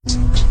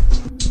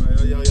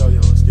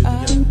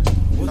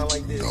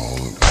like this. All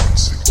at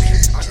once it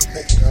came to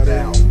me.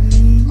 Down.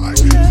 I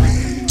can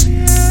read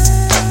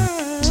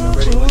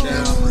Already went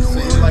down.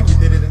 Say it like you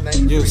did it in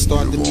 19. You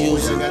start the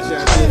music. I got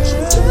your idea.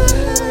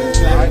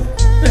 Alright,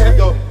 here we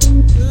go.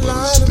 Let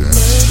us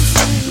dance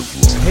to the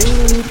beat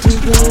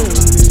of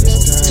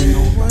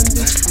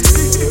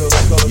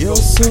love. You're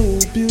so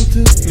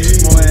beautiful.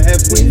 Come on, man,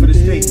 halfway for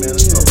this tape, man.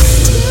 Let's go.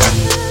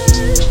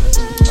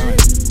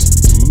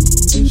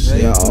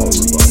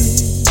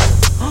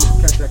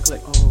 Catch that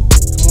click. Come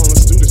on,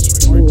 let's do this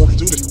joint. Let's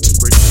do this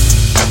great.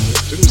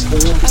 Let's do this whole.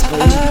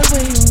 I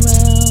wait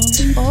around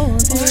all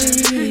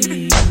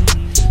day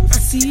to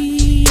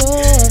see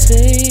your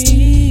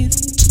face.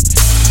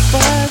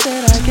 Fire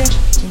that I get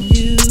from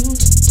you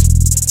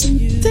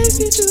takes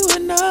me to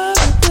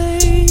another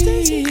place.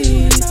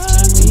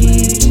 We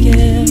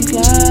can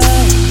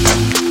fly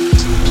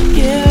like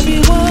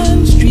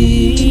everyone's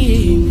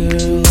dream,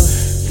 girl.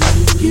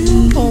 You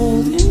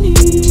holding me,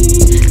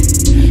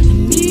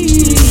 and me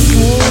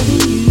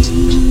holding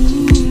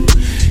you.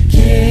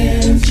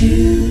 Can't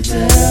you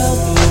tell,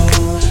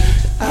 girl,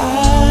 I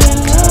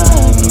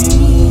love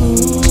you?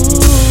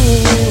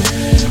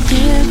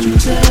 Can't you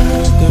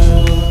tell,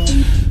 girl,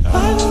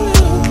 all the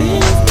little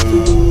things we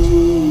do?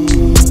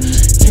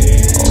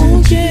 Oh,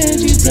 can't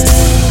you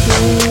tell,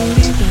 girl,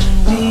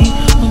 we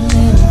are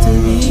meant to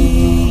be?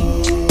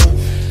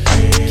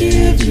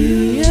 Give me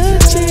a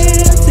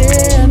chance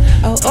and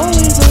I'll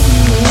always love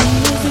you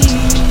endlessly.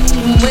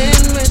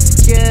 When we're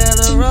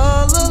together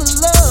all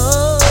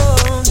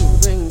alone, you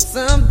bring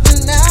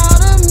something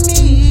out of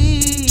me.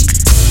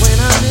 When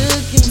I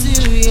look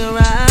into your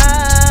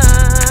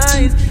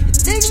eyes, it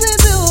takes me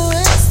to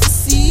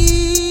ecstasy.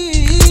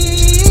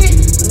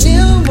 I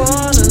never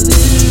wanna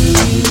lose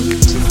you,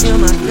 'cause you're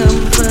my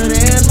comfort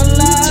and my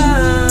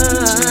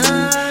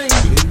life.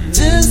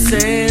 Just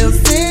say you'll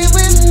stay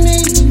with me,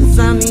 'cause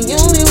I'm the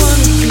only one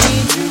who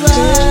treats you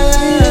right.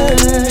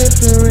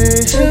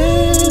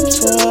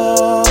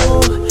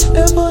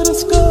 Ever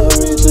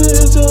discouraged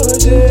is your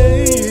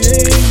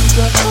days.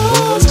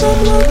 Always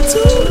come up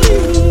to me,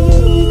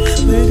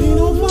 lady,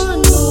 don't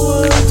find no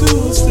word to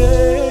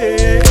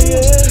say.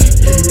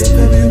 If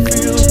ever you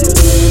feel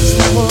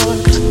someone,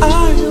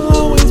 I'll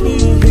always be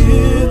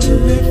here to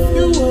lift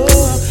you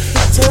up.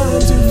 The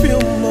times you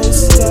feel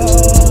most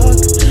stuck,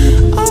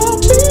 I'll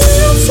be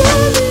your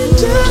sunny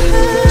day.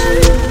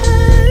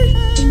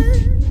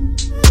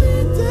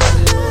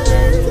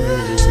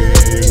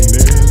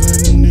 Never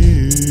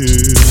knew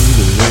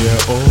the way I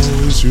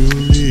always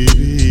truly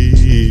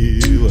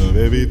feel of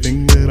everything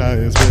that I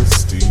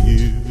express to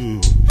you.